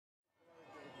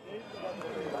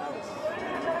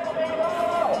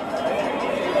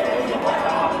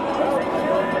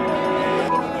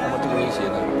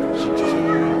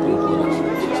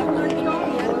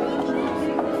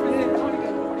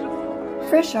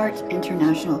Fresh Arts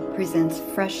International presents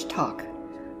Fresh Talk,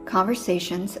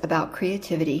 conversations about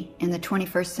creativity in the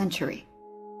 21st century.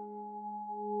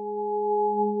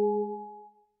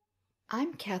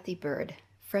 I'm Cathy Byrd,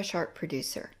 Fresh Art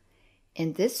producer.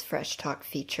 In this Fresh Talk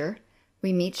feature,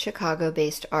 we meet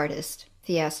Chicago-based artist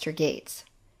Theaster Gates.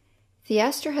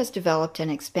 Theaster has developed an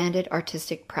expanded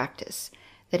artistic practice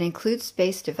that includes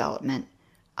space development,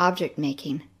 object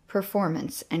making,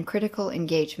 performance, and critical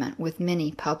engagement with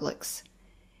many publics.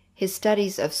 His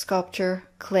studies of sculpture,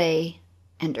 clay,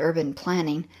 and urban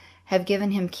planning have given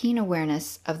him keen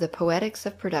awareness of the poetics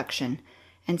of production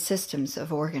and systems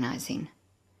of organizing.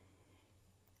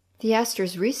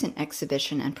 Theaster's recent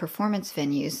exhibition and performance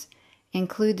venues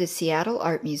include the Seattle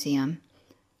Art Museum,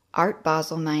 Art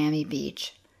Basel Miami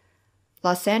Beach,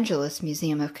 Los Angeles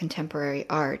Museum of Contemporary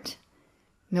Art,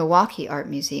 Milwaukee Art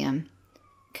Museum,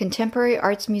 Contemporary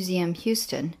Arts Museum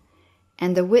Houston,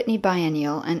 and the Whitney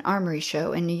Biennial and Armory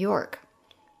Show in New York.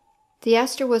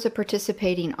 Theaster was a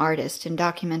participating artist in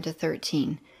Documenta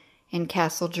 13 in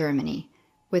Kassel, Germany,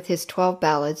 with his 12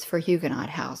 ballads for Huguenot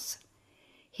House.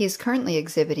 He is currently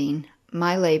exhibiting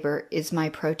My Labor is My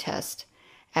Protest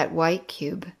at White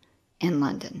Cube in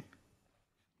London.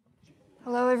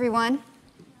 Hello, everyone.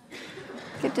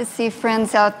 Good to see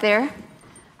friends out there.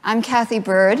 I'm Cathy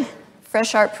Byrd,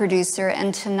 Fresh Art producer,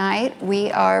 and tonight we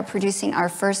are producing our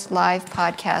first live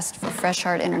podcast for Fresh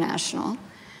Art International,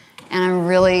 and I'm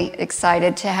really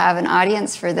excited to have an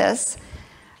audience for this.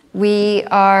 We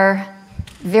are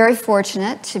very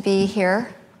fortunate to be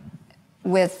here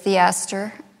with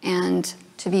Theaster and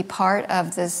to be part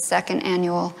of this second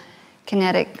annual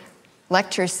Kinetic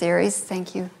lecture series.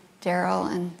 Thank you,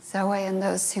 Daryl and Zoe and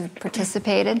those who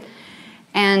participated.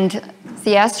 And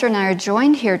Theaster and I are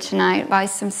joined here tonight by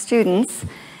some students,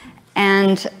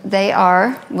 and they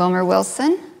are Wilmer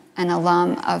Wilson, an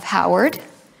alum of Howard,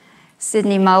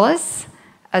 Sidney Mullis,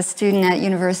 a student at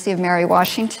University of Mary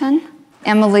Washington,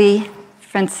 Emily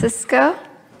Fransisco,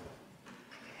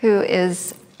 who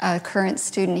is a current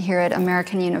student here at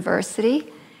American University,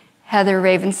 Heather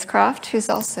Ravenscroft, who's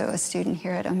also a student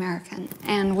here at American.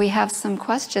 And we have some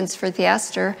questions for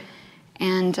Theaster,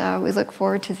 and we look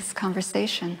forward to this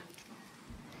conversation.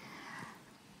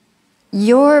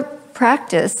 Your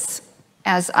practice,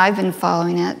 as I've been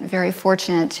following it, very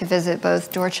fortunate to visit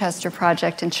both Dorchester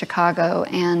Project in Chicago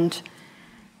and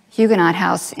Huguenot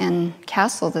House in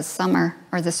Kassel this summer,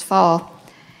 or this fall,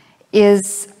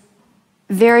 is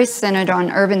very centered on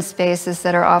urban spaces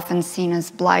that are often seen as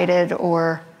blighted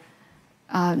or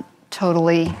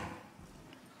totally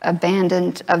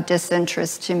abandoned of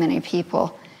disinterest to many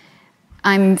people.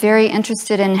 I'm very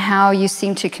interested in how you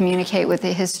seem to communicate with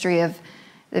the history of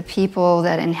the people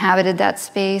that inhabited that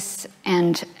space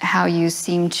and how you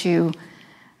seem to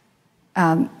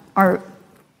are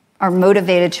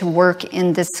motivated to work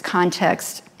in this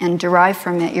context and derive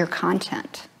from it your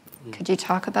content. Could you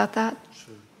talk about that?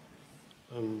 Sure.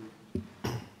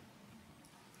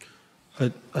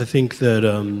 I think that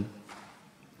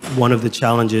one of the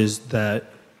challenges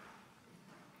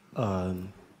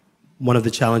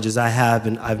I have,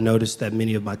 and I've noticed that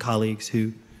many of my colleagues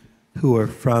who are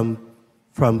from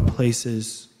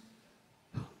places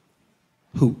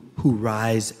who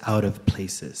rise out of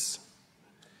places,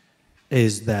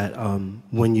 is that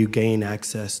when you gain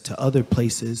access to other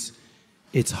places,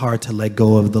 it's hard to let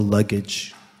go of the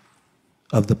luggage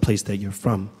of the place that you're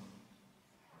from.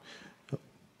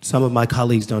 Some of my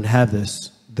colleagues don't have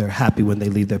this. They're happy when they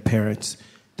leave their parents.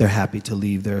 They're happy to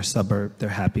leave their suburb. They're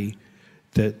happy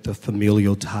that the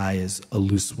familial tie is a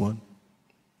loose one.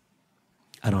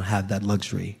 I don't have that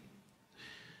luxury.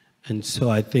 And so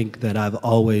I think that I've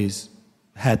always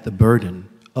had the burden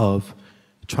of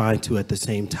trying to, at the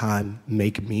same time,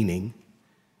 make meaning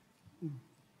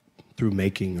through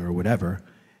making or whatever,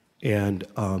 and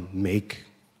make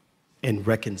and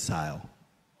reconcile.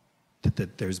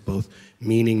 That there's both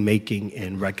meaning making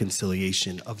and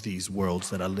reconciliation of these worlds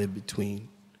that I live between.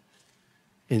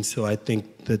 And so I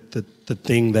think that the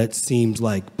thing that seems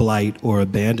like blight or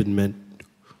abandonment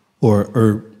or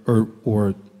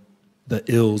the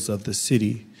ills of the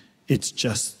city, it's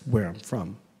just where I'm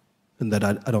from. And that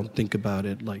I don't think about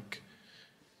it like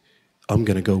I'm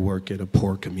gonna go work in a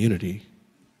poor community.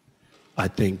 I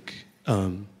think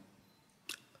I'm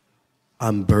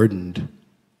burdened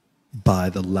by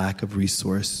the lack of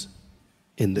resource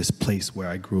in this place where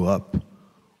I grew up.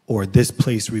 Or this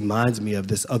place reminds me of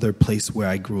this other place where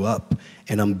I grew up,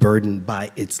 and I'm burdened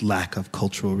by its lack of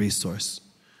cultural resource.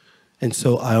 And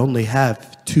so I only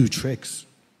have 2 tricks,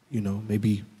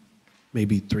 maybe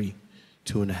 3,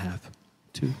 2.5,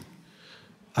 2.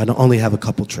 I don't only have a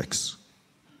couple tricks.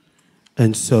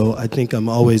 And so I think I'm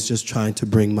always just trying to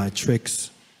bring my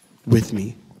tricks with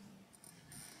me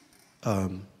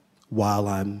while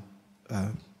I'm,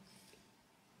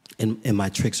 and my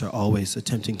tricks are always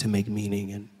attempting to make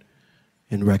meaning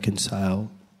and reconcile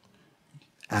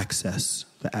access,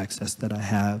 the access that I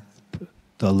have,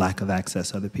 the lack of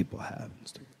access other people have, and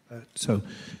stuff like that.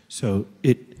 So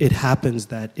it happens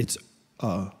that it's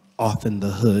often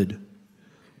the hood.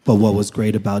 But what was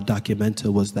great about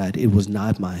Documenta was that it was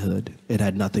not my hood. It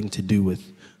had nothing to do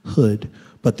with hood,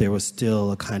 but there was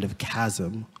still a kind of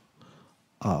chasm.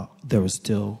 There was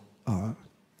still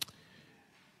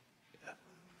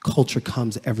culture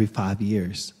comes every 5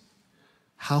 years.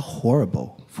 How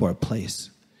horrible for a place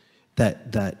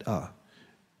that the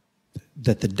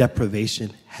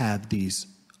deprivation have these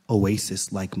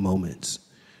oasis-like moments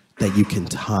that you can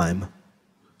time,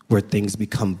 where things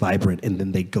become vibrant and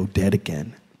then they go dead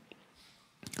again.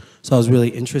 So I was really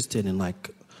interested in,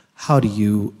 like, how do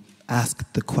you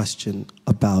ask the question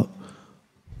about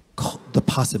the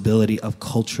possibility of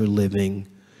culture living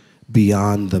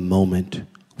beyond the moment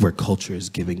where culture is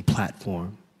given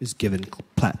platform.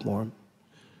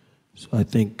 So I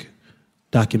think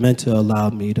Documenta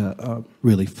allowed me to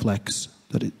really flex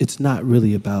that it's not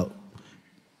really about,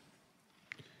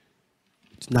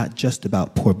 it's not just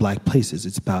about poor black places,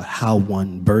 it's about how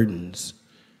one burdens.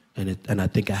 And I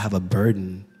think I have a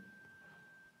burden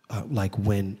like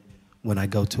when I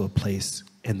go to a place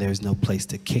and there's no place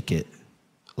to kick it.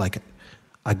 Like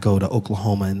I go to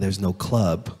Oklahoma and there's no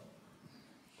club,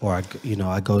 or I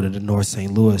go to the North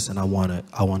St. Louis and I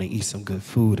wanna eat some good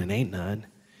food and ain't none.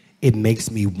 It makes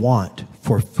me want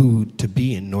for food to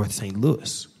be in North St.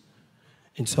 Louis,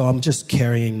 and so I'm just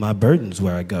carrying my burdens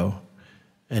where I go.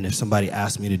 And if somebody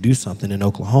asks me to do something in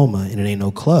Oklahoma and it ain't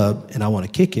no club and I want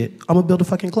to kick it, I'm gonna build a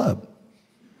fucking club.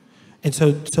 And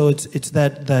so it's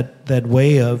that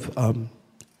way of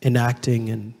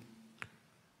enacting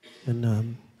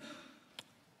and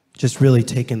just really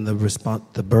taking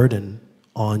the burden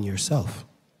on yourself,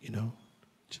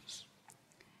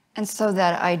 And so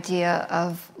that idea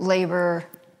of labor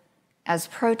as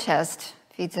protest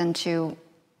feeds into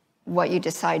what you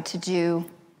decide to do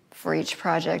for each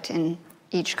project in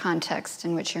each context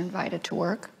in which you're invited to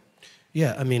work?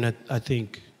 Yeah, I mean, I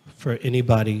think for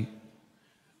anybody,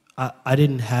 I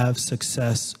didn't have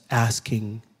success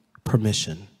asking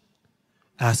permission,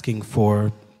 asking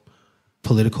for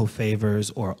political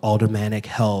favors or aldermanic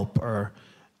help, or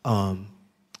I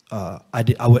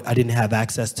didn't have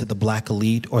access to the black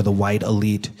elite or the white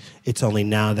elite. It's only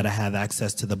now that I have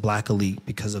access to the black elite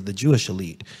because of the Jewish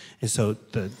elite. And so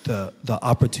the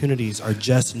opportunities are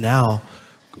just now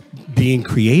being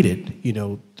created,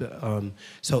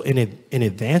 so in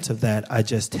advance of that, I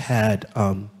just had,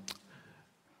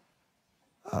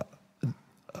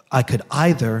 I could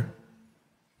either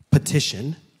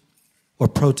petition or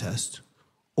protest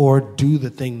or do the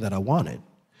thing that I wanted.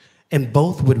 And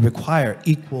both would require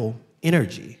equal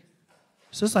energy.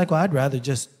 So it's like, well, I'd rather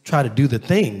just try to do the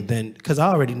thing than, because I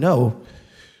already know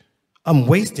I'm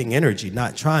wasting energy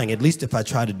not trying. At least if I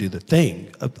try to do the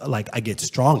thing, like I get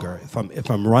stronger. If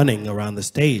I'm running around the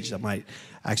stage, I might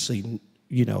actually,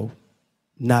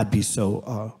 not be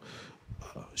so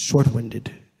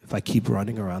short-winded if I keep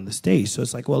running around the stage. So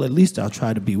it's like, well, at least I'll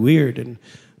try to be weird, and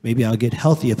maybe I'll get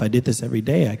healthy. If I did this every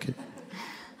day,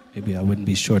 maybe I wouldn't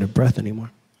be short of breath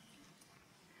anymore.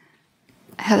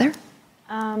 Heather?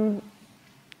 In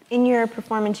your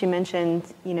performance, you mentioned,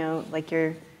 like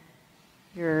your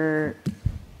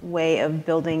way of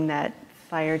building that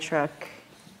fire truck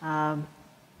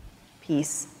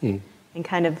piece in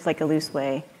kind of like a loose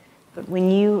way. But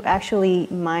when you actually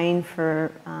mine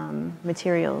for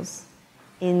materials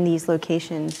in these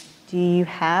locations, do you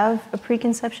have a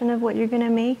preconception of what you're going to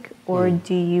make, or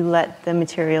do you let the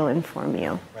material inform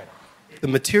you? Right. The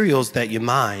materials that you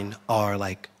mine are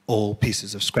like old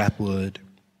pieces of scrap wood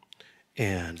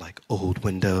and like old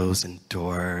windows and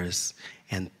doors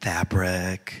and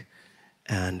fabric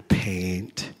and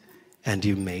paint, and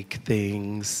you make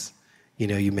things,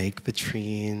 you make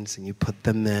vitrines and you put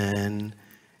them in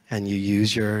and you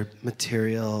use your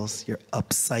materials, you're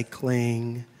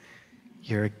upcycling,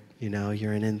 you're an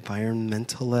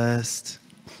environmentalist.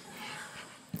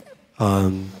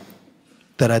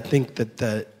 That I think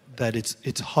that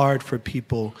it's hard for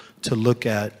people to look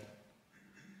at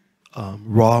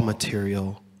raw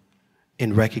material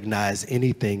and recognize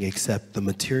anything except the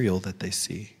material that they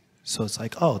see. So it's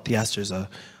like, oh, Theaster's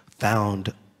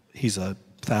he's a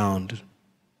found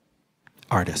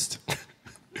artist.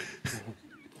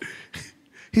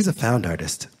 He's a found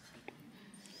artist.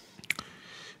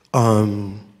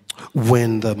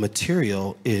 When the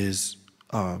material is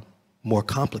more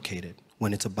complicated,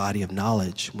 when it's a body of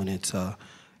knowledge, when it's a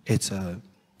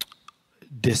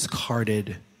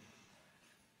discarded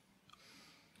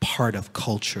part of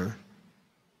culture.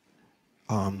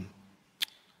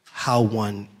 How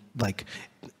one, like,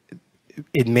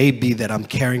 it may be that I'm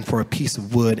caring for a piece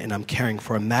of wood and I'm caring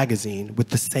for a magazine with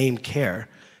the same care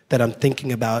that I'm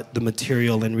thinking about the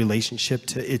material in relationship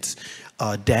to its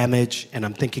damage, and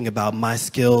I'm thinking about my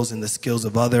skills and the skills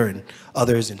of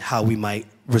others and how we might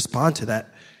respond to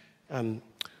that.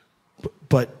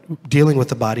 But dealing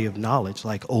with a body of knowledge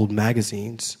like old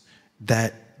magazines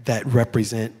that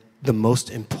represent the most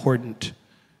important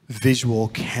visual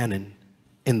canon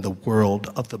in the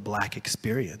world of the Black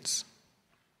experience.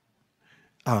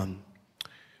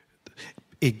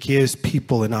 It gives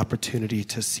people an opportunity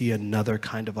to see another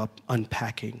kind of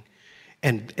unpacking,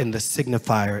 and the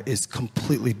signifier is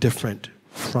completely different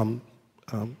from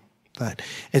that.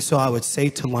 And so I would say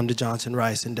to Lunda Johnson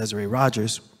Rice and Desiree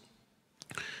Rogers,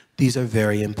 these are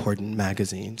very important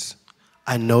magazines.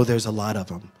 I know there's a lot of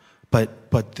them, but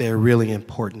they're really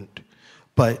important.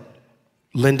 But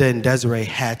Linda and Desiree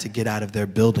had to get out of their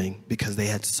building because they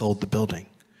had sold the building.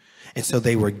 And so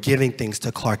they were giving things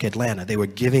to Clark Atlanta. They were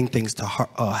giving things to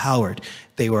Howard.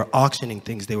 They were auctioning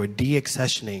things. They were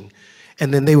deaccessioning.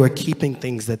 And then they were keeping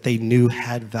things that they knew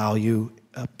had value,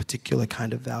 a particular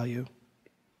kind of value.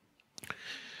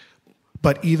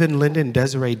 But even Linda and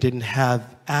Desiree didn't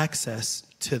have access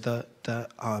to the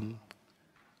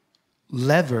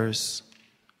levers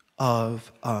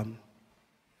of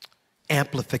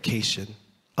amplification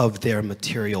of their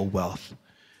material wealth.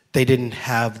 They didn't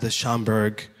have the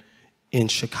Schomburg in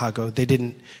Chicago. They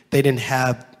didn't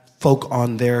have folk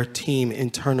on their team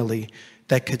internally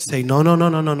that could say,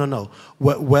 no.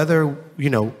 Whether,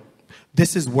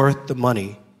 this is worth the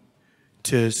money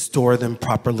to store them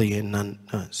properly and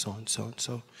so on, so and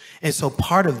so. And so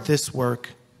part of this work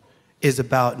is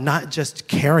about not just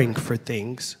caring for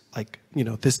things, like,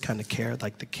 this kind of care,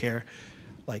 like the care,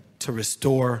 like to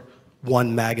restore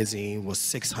one magazine was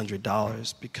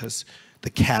 $600 because the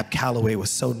Cab Calloway was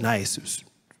so nice. It was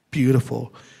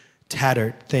beautiful,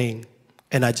 tattered thing.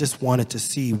 And I just wanted to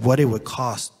see what it would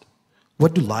cost.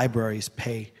 What do libraries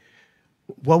pay?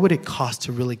 What would it cost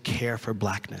to really care for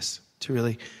Blackness, to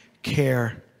really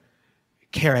care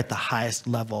at the highest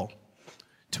level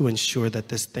to ensure that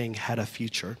this thing had a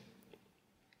future?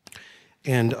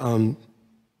 And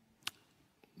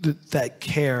that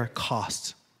care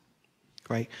costs,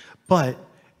 right? But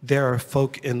there are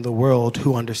folk in the world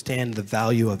who understand the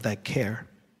value of that care.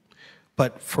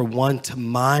 But for one to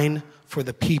mine for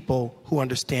the people who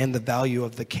understand the value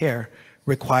of the care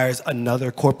requires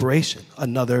another corporation,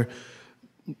 another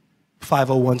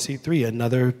 501c3,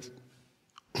 another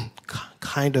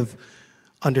kind of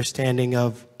understanding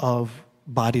of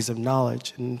bodies of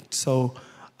knowledge. And so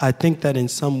I think that in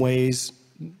some ways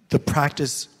the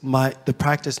practice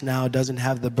now doesn't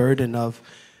have the burden of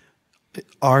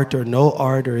art or no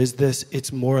art or is this.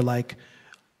 It's more like,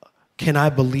 can I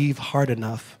believe hard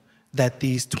enough that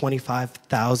these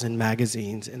 25,000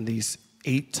 magazines and these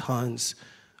 8 tons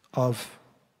of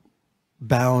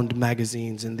bound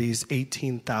magazines and these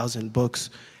 18,000 books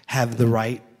have the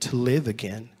right to live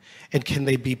again? And can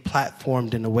they be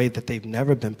platformed in a way that they've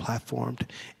never been platformed?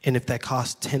 And if that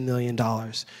costs $10 million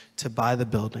to buy the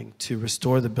building, to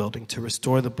restore the building, to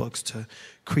restore the books, to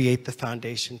create the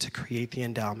foundation, to create the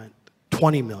endowment,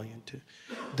 $20 million,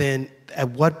 then at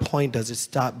what point does it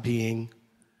stop being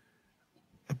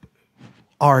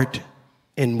art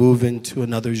and move into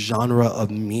another genre of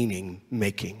meaning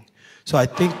making? So I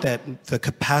think that the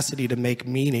capacity to make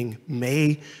meaning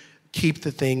may keep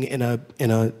the thing in a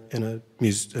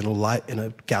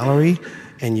gallery,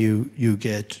 and you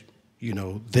get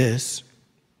this.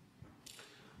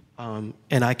 And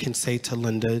I can say to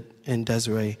Linda and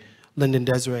Desiree,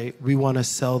 we want to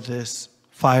sell this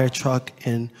fire truck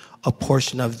and a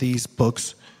portion of these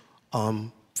books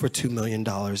for $2 million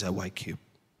at White Cube.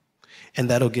 And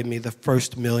that'll give me the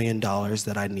first $1 million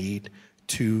that I need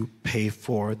to pay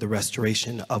for the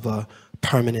restoration of a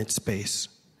permanent space.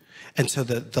 And so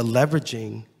the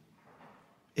leveraging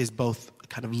is both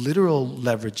kind of literal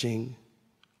leveraging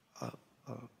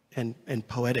and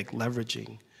poetic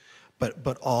leveraging,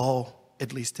 but all,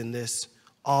 at least in this,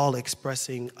 all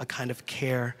expressing a kind of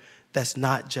care that's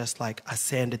not just like I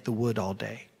sanded the wood all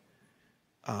day.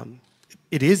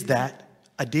 It is that.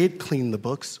 I did clean the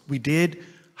books. We did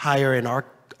hire an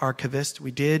archivist.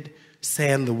 We did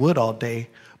sand the wood all day,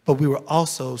 but we were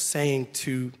also saying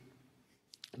to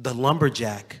the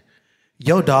lumberjack,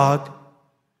 yo, dog,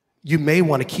 you may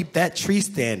want to keep that tree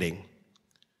standing,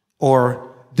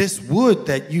 or this wood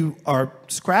that you are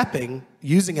scrapping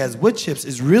using as wood chips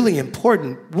is really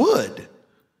important wood.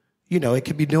 You know, it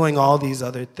could be doing all these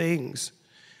other things.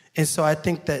 And so I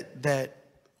think that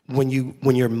when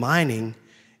you're mining,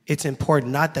 it's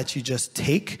important not that you just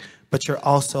take, but you're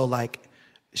also like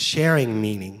sharing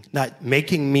meaning, not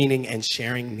making meaning and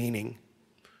sharing meaning.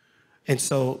 And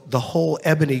so the whole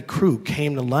Ebony crew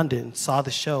came to London, saw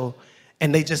the show,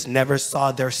 and they just never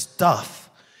saw their stuff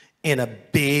in a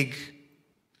big,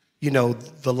 you know,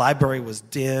 the library was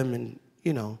dim and,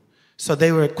 you know, so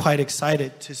they were quite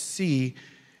excited to see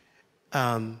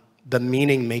the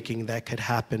meaning making that could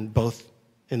happen both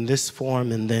in this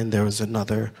form, and then there was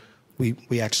another,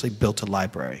 we actually built a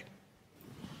library.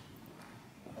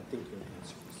 I think your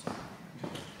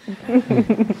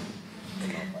answer was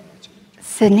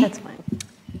Sidney? That's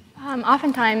fine.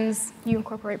 Oftentimes, you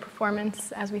incorporate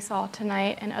performance, as we saw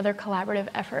tonight, and other collaborative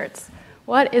efforts.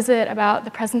 What is it about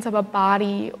the presence of a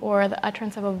body or the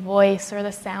utterance of a voice or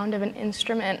the sound of an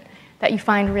instrument that you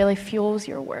find really fuels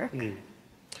your work?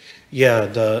 Yeah,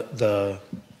 the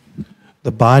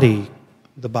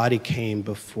body came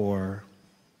before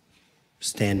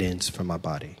stand-ins for my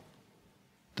body.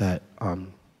 That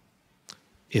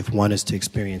if one is to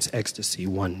experience ecstasy,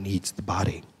 one needs the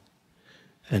body.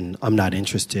 And I'm not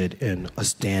interested in a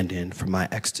stand-in for my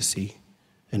ecstasy.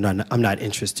 And I'm not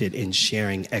interested in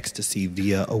sharing ecstasy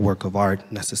via a work of art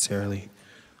necessarily.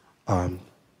 There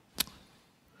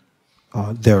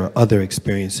are other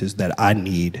experiences that I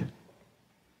need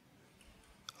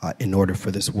in order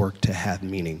for this work to have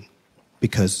meaning,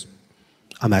 because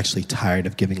I'm actually tired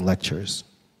of giving lectures.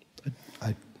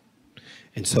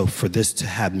 And so for this to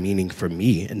have meaning for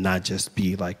me and not just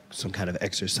be like some kind of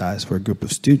exercise for a group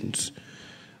of students,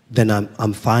 then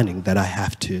I'm finding that I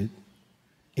have to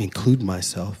include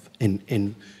myself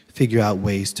and figure out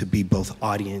ways to be both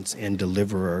audience and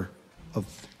deliverer of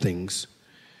things.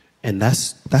 And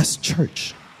that's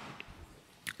church.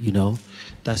 You know,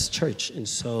 that's church. And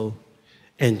so,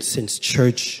 and since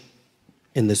church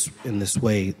in this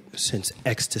way, since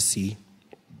ecstasy,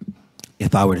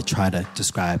 if I were to try to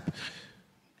describe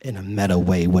in a meta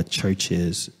way what church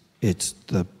is, it's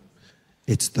the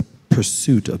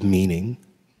pursuit of meaning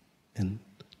and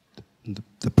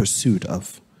the pursuit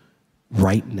of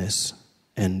rightness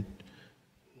and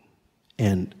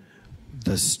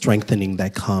the strengthening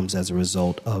that comes as a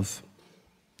result of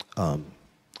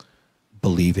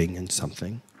believing in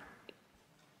something.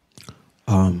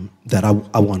 That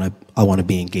I want to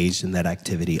be engaged in that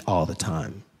activity all the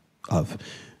time, of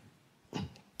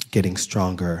getting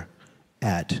stronger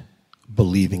at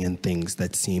believing in things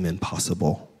that seem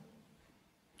impossible.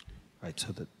 Right,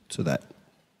 so that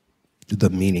the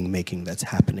meaning making that's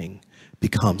happening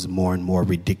becomes more and more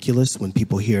ridiculous when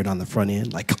people hear it on the front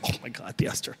end, like, oh my God,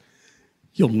 Theaster,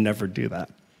 you'll never do that.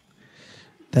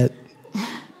 That,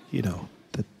 you know,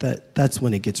 that's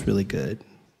when it gets really good,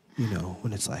 you know,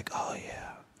 when it's like, oh yeah.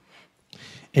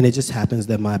 And it just happens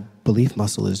that my belief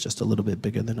muscle is just a little bit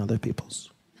bigger than other people's.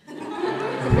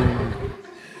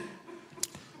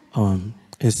 And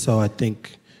so I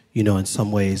think, you know, in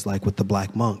some ways, like with the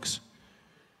Black monks,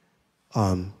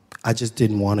 I just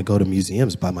didn't want to go to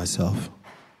museums by myself,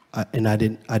 I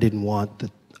didn't want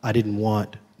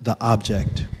the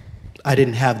object. I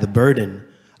didn't have the burden.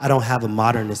 I don't have a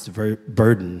modernist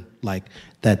burden like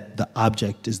that. The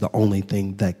object is the only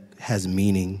thing that has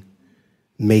meaning,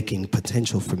 making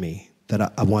potential for me.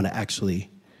 That I want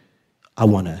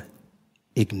to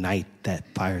ignite that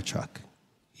fire truck,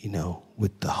 you know,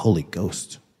 with the Holy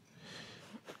Ghost.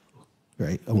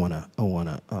 Right? I want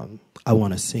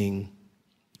to sing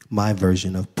my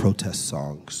version of protest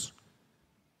songs,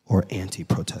 or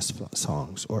anti-protest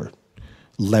songs, or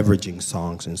leveraging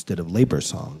songs instead of labor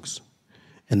songs,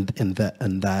 and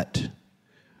that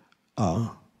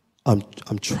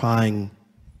I'm trying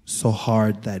so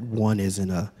hard that one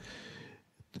isn't a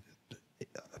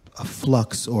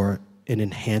flux or an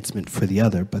enhancement for the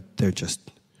other, but they're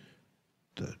just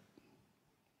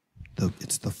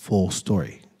it's the full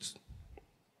story.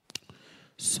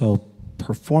 So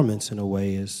performance, in a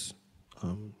way, is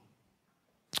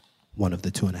one of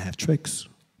the 2.5 tricks.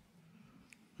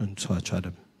 And so I try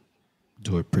to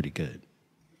do it pretty good.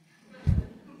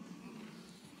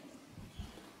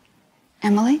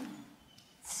 Emily?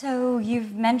 So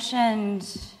you've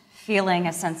mentioned feeling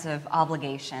a sense of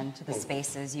obligation to the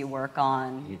spaces you work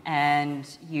on, and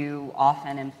you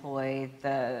often employ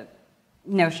the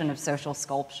notion of social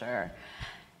sculpture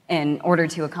in order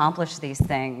to accomplish these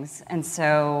things. And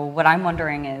so what I'm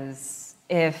wondering is,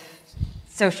 if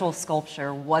social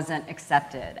sculpture wasn't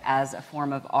accepted as a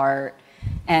form of art,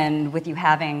 and with you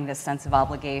having this sense of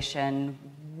obligation,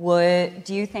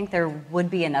 do you think there would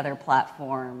be another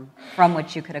platform from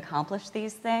which you could accomplish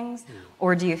these things?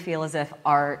 Or do you feel as if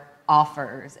art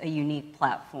offers a unique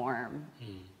platform?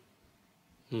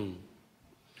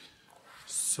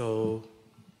 So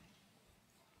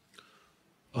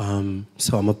I'm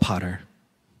a potter.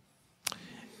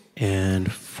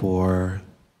 And for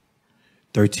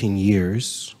 13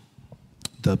 years,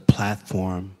 the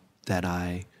platform that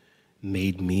I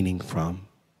made meaning from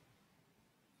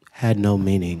had no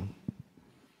meaning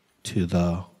to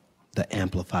the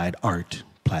amplified art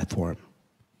platform.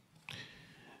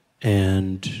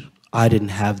 And I didn't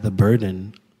have the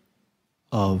burden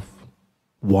of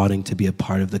wanting to be a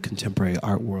part of the contemporary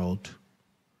art world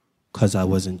because I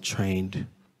wasn't trained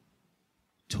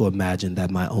to imagine that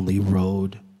my only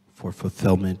road for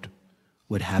fulfillment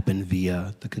would happen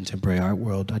via the contemporary art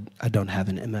world. I don't have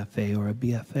an MFA or a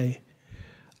BFA.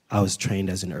 I was trained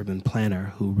as an urban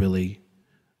planner who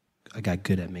I got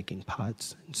good at making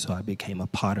pots, and so I became a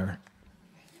potter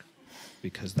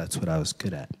because that's what I was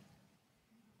good at.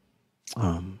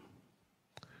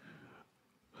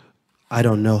 I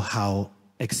don't know how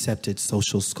accepted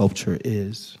social sculpture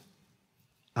is.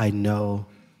 I know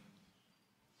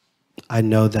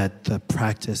that the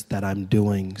practice that I'm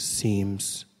doing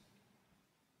seems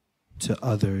to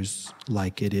others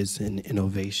like it is an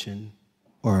innovation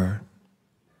or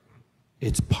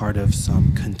it's part of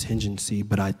some contingency,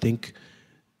 but I think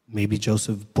maybe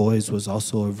Joseph Beuys was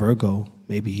also a Virgo.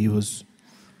 Maybe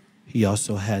he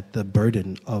also had the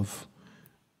burden of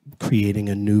creating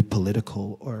a new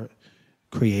political or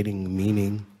creating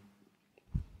meaning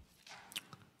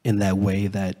in that way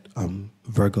that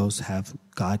Virgos have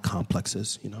God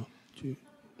complexes, you know.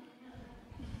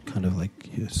 Kind of like,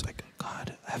 it's like,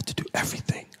 God, I have to do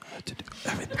everything. I have to do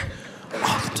everything.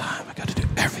 All the time, I got to do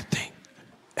everything.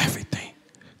 Everything.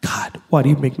 God, why do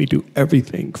you make me do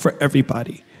everything for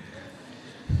everybody?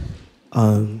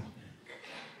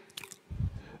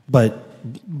 But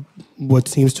what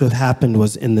seems to have happened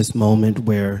was in this moment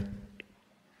where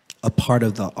a part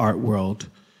of the art world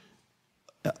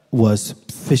was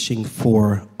fishing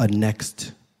for a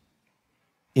next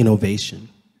innovation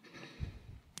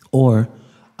or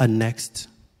a next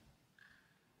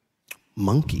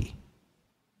monkey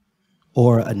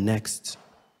or a next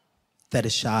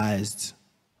fetishized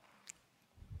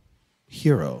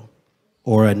hero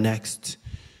or a next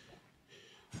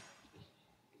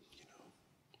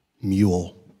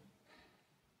mule,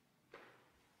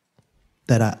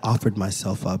 that I offered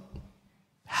myself up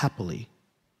happily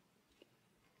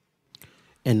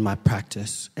in my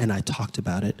practice, and I talked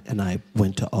about it, and I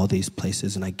went to all these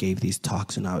places, and I gave these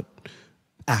talks, and I would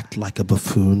act like a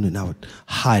buffoon, and I would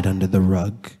hide under the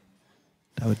rug.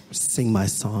 I would sing my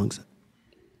songs.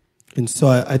 And so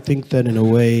I think that in a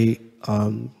way,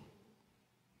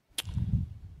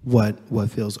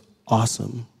 what feels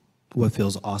awesome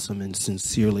and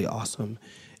sincerely awesome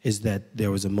is that there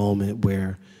was a moment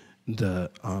where the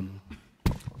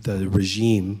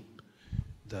regime,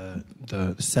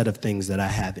 the set of things that I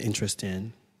have interest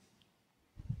in,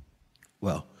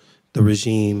 well, the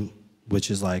regime,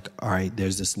 which is like, all right,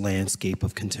 there's this landscape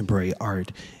of contemporary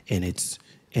art, and it's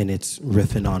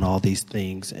riffing on all these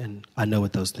things, and I know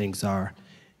what those things are,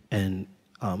 and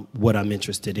what I'm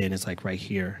interested in is like right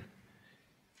here,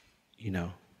 you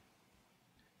know,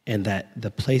 and that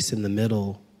the place in the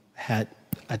middle had,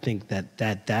 I think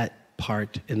that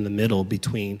part in the middle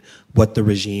between what the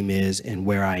regime is and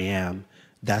where I am,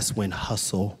 that's when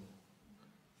hustle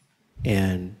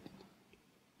and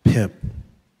pimp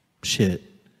shit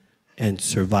and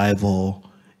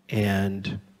survival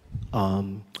and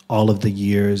all of the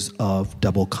years of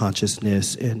double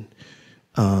consciousness and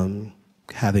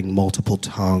having multiple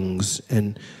tongues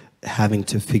and having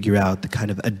to figure out the kind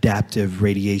of adaptive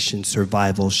radiation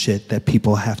survival shit that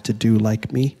people have to do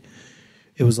like me.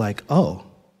 It was like, oh,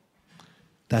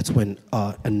 that's when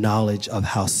a knowledge of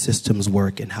how systems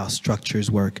work and how structures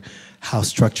work, how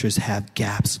structures have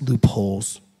gaps,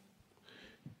 loopholes.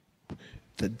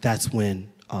 That's when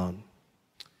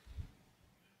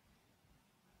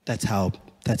that's how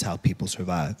people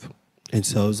survive. And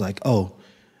so it was like, oh,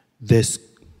 this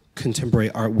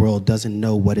contemporary art world doesn't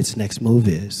know what its next move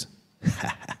is.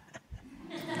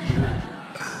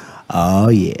 Oh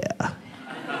yeah.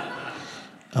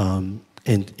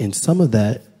 And some of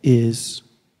that is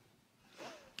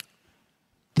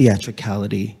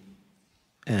theatricality,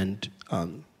 and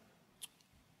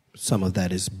some of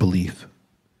that is belief,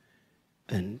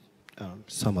 and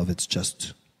some of it's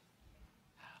just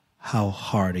how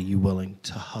hard are you willing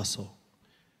to hustle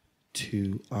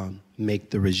to make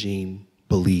the regime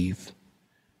believe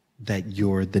that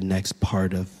you're the next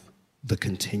part of the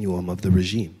continuum of the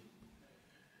regime.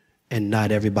 And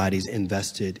not everybody's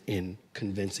invested in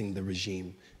convincing the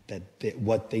regime that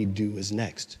what they do is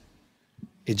next.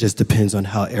 It just depends on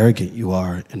how arrogant you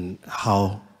are and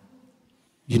how,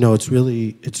 it's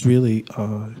really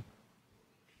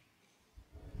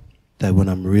that when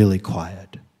I'm really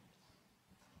quiet,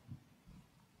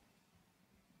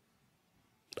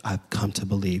 I've come to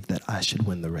believe that I should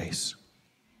win the race.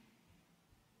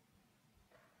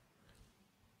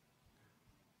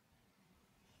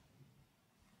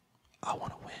 I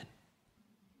want to win.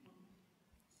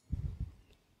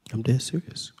 I'm dead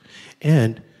serious.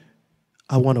 And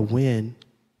I want to win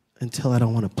until I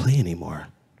don't want to play anymore.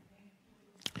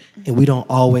 And we don't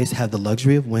always have the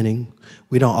luxury of winning.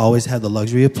 We don't always have the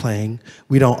luxury of playing.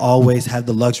 We don't always have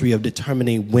the luxury of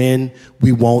determining when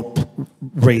we won't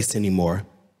race anymore.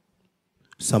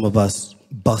 Some of us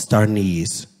bust our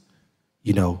knees,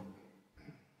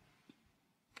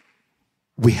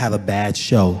 We have a bad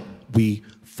show. We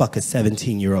fuck a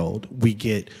 17-year-old. We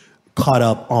get caught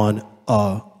up on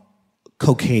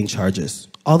cocaine charges.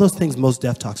 All those things Mos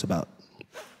Def talks about.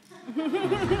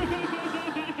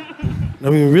 I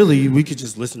mean, really, we could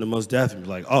just listen to Mos Def and be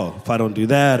like, oh, if I don't do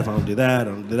that, I don't do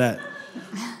that.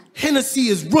 Hennessy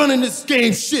is running this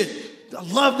game shit. I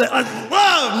love that. I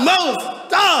love Mos,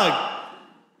 dog.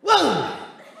 Whoa.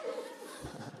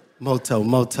 Moto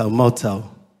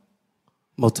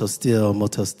still.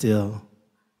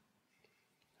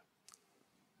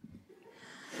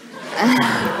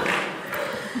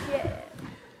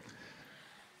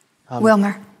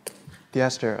 Wilmer.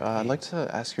 Theaster, I'd like to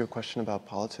ask you a question about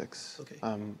politics. Okay.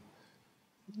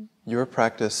 Your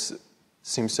practice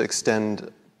seems to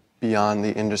extend beyond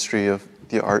the industry of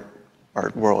the art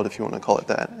world, if you want to call it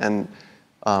that, and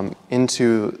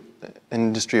into an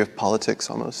industry of politics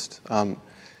almost. You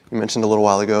mentioned a little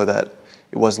while ago that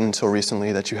it wasn't until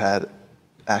recently that you had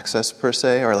access per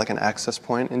se, or like an access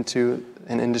point into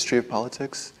an industry of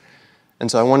politics.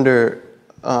 And so I wonder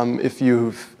if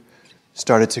you've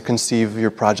started to conceive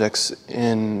your projects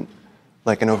in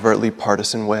like an overtly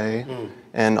partisan way,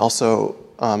 and also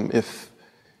if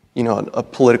a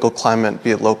political climate,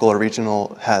 be it local or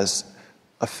regional, has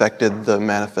affected the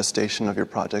manifestation of your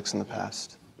projects in the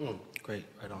past. Great,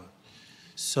 right on.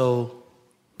 So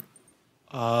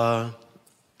I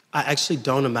actually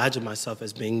don't imagine myself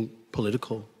as being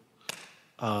political,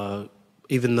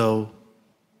 even though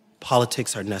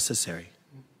politics are necessary.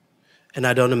 And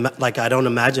I don't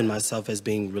imagine myself as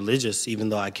being religious, even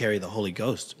though I carry the Holy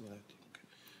Ghost.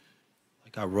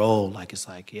 Like I roll, like it's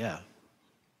like, yeah,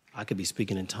 I could be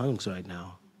speaking in tongues right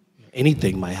now.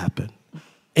 Anything might happen.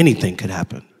 Anything could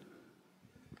happen.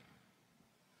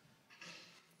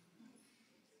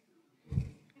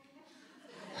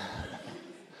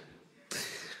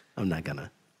 I'm not gonna.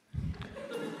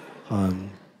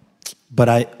 But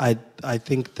I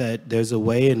think that there's a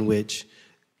way in which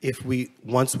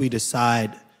once we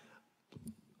decide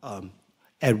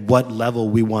at what level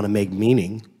we want to make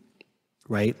meaning,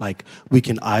 right? Like we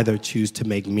can either choose to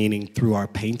make meaning through our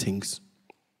paintings,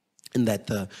 and that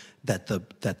the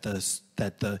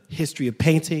history of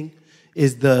painting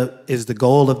is the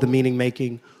goal of the meaning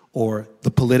making, or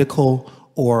the political,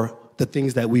 or the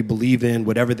things that we believe in,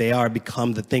 whatever they are,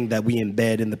 become the thing that we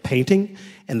embed in the painting,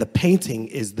 and the painting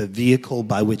is the vehicle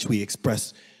by which we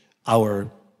express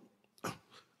our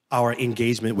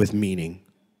engagement with meaning,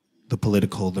 the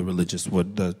political, the religious,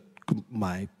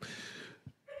 my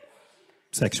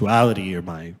sexuality or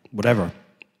my whatever.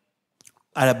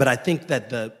 But I think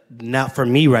that now for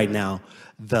me right now,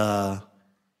 the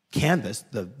canvas,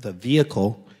 the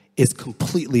vehicle, is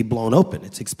completely blown open.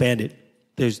 It's expanded.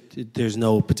 There's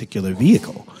no particular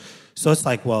vehicle. So it's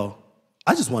like, well,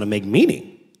 I just want to make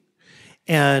meaning.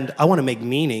 And I want to make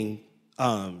meaning,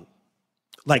 I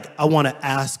want to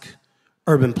ask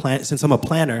urban plan, since I'm a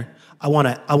planner, I want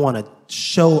to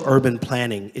show urban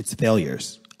planning its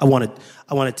failures. I want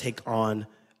to take on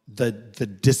the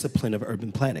discipline of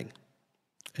urban planning.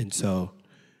 And so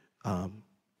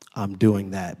I'm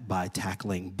doing that by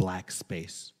tackling black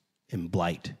space and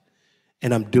blight.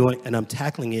 And I'm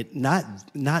tackling it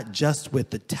not just with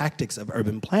the tactics of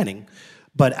urban planning,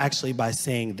 but actually by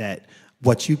saying that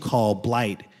what you call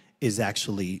blight is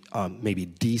actually maybe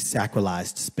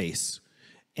desacralized space.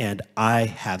 And I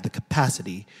have the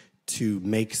capacity to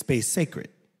make space sacred.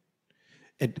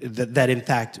 That in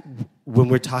fact, when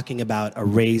we're talking about a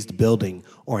raised building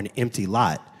or an empty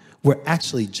lot, we're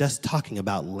actually just talking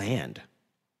about land.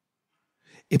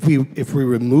 If we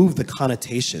remove the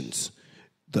connotations,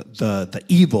 the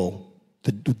evil,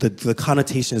 the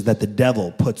connotations that the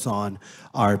devil puts on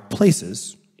our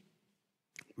places,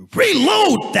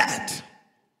 reload that.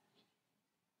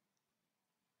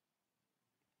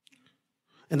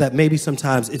 and that maybe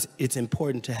sometimes it's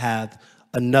important to have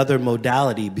another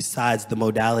modality besides the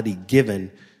modality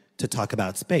given to talk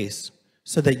about space,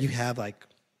 so that you have like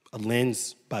a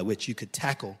lens by which you could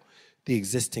tackle the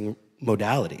existing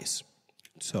modalities.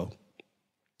 So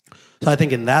I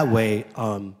think in that way,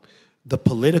 the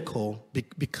political,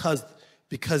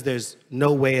 because there's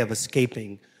no way of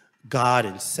escaping God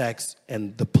and sex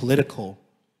and the political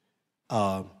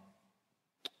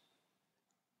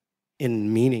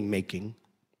in meaning making,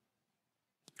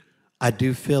 I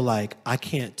do feel like I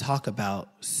can't talk about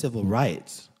civil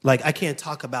rights. Like I can't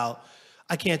talk about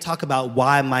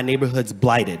why my neighborhood's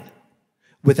blighted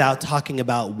without talking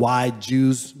about why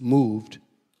Jews moved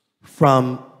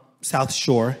from South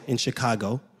Shore in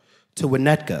Chicago to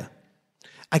Winnetka.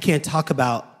 I can't talk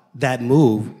about that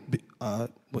move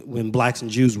when blacks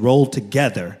and Jews rolled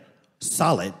together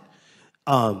solid.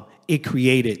 It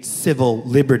created civil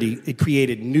liberty. It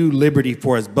created new liberty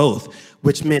for us both,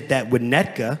 which meant that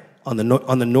Winnetka on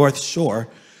the North Shore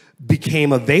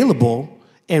became available,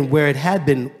 and where it had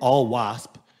been all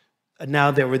WASP,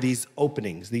 now there were these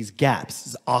openings, these gaps.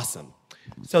 It's awesome.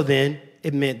 So then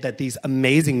it meant that these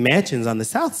amazing mansions on the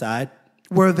South Side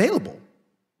were available.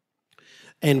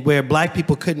 And where black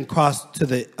people couldn't cross to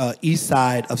the east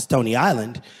side of Stony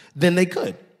Island, then they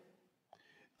could.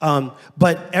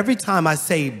 But every time I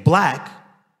say black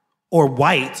or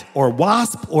white or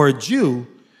WASP or Jew,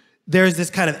 there's this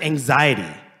kind of anxiety,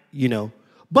 you know.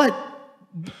 But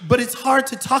it's hard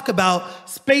to talk about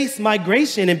space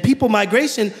migration and people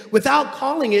migration without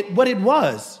calling it what it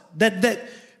was. That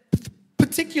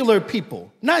particular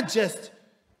people, not just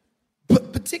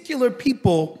particular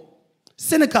people,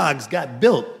 synagogues got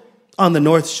built on the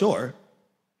North Shore.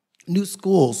 New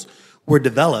schools were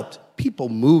developed. People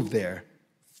moved there,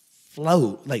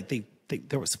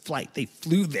 there was flight. They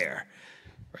flew there,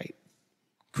 right?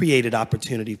 Created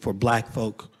opportunity for black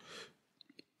folk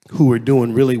who were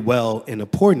doing really well in a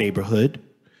poor neighborhood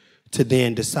to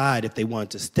then decide if they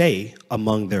wanted to stay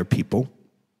among their people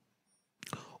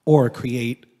or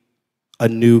create a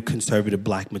new conservative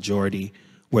black majority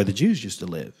where the Jews used to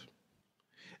live.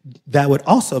 That would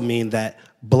also mean that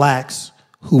blacks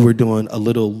who were doing a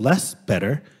little less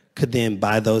better could then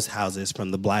buy those houses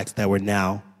from the blacks that were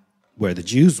now where the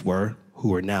Jews were, who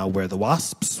were now where the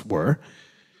WASPs were,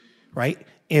 right?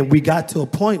 And we got to a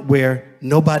point where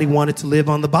nobody wanted to live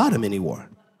on the bottom anymore,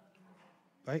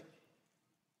 right?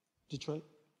 Detroit?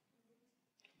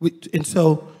 And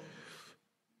so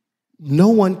no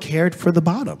one cared for the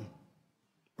bottom,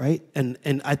 right? And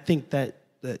I think that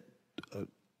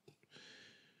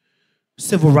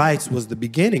civil rights was the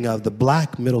beginning of the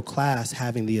black middle class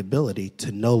having the ability to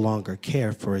no longer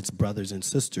care for its brothers and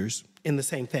sisters in the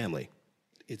same family.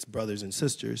 Its brothers and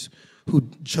sisters who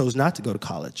chose not to go to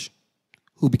college,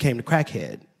 who became the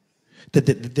crackhead.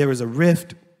 That there was a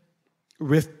rift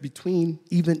between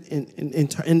even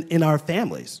in our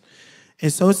families.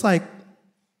 And so it's like,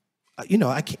 you know,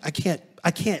 I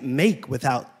can't make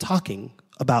without talking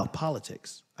about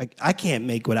politics. I can't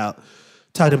make without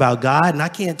talking about God, and I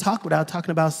can't talk without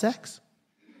talking about sex.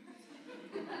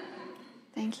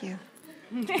 Thank you.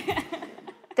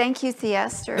 Thank you,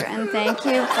 Theaster, and thank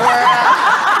you for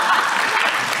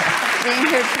being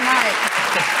here tonight.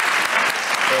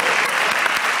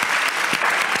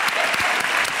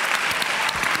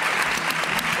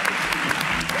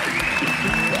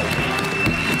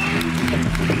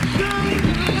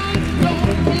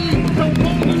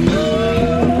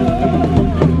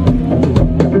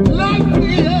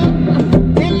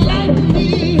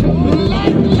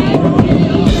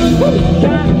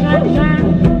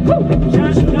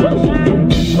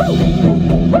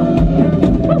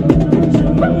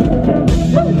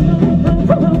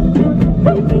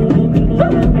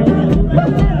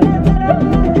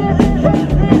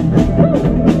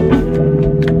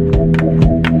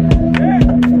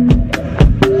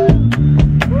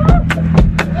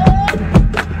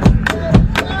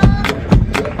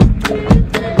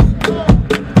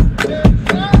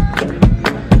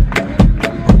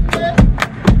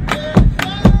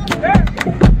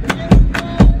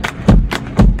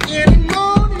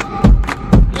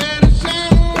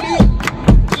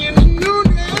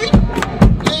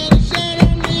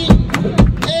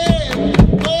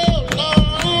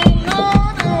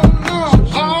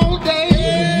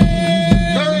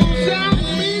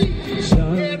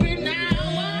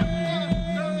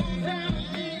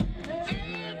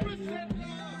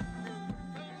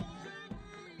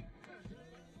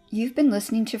 You've been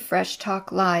listening to Fresh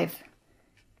Talk Live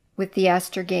with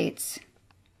Theaster Gates.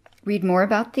 Read more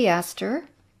about Theaster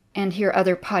and hear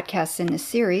other podcasts in this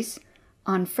series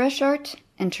on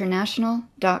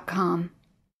freshartinternational.com.